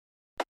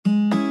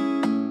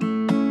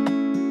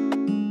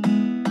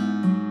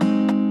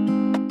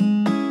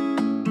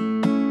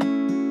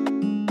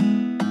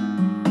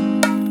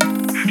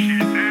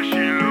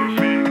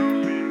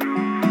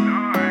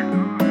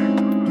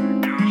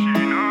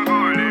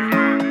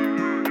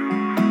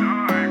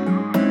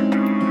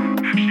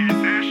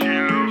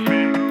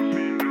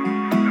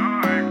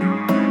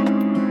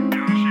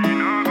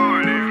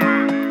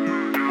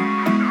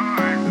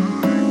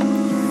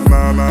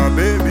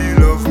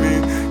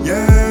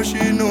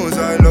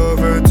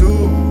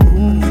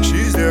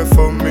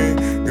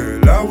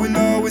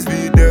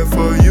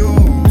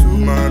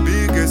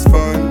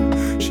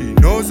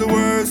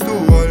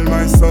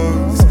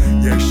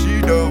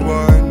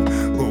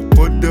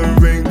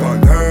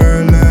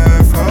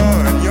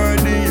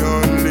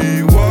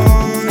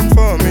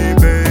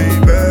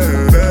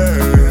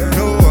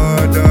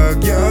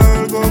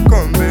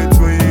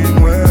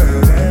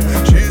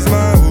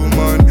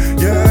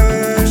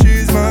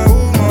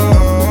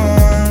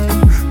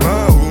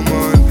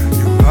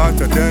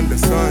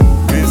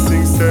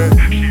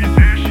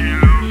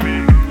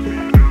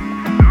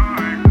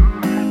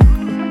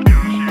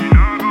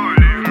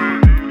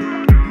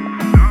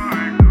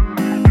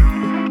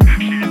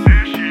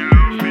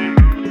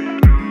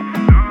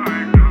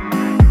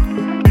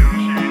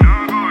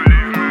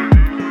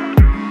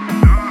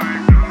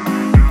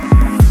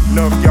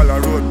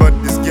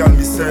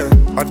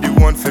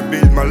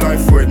split my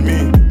life with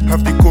me.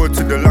 Have the code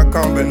to the lock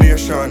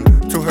combination.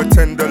 To her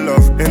tender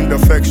love and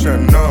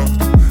affection. No,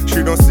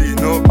 she don't see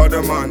no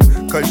other man,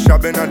 cause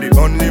Chabin are the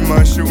only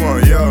man she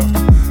want, yeah.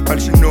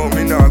 And she know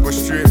me nah go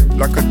straight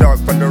like a dog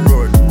on the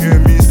road. Hear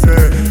me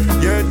say,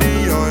 you're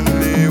the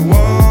only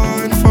one.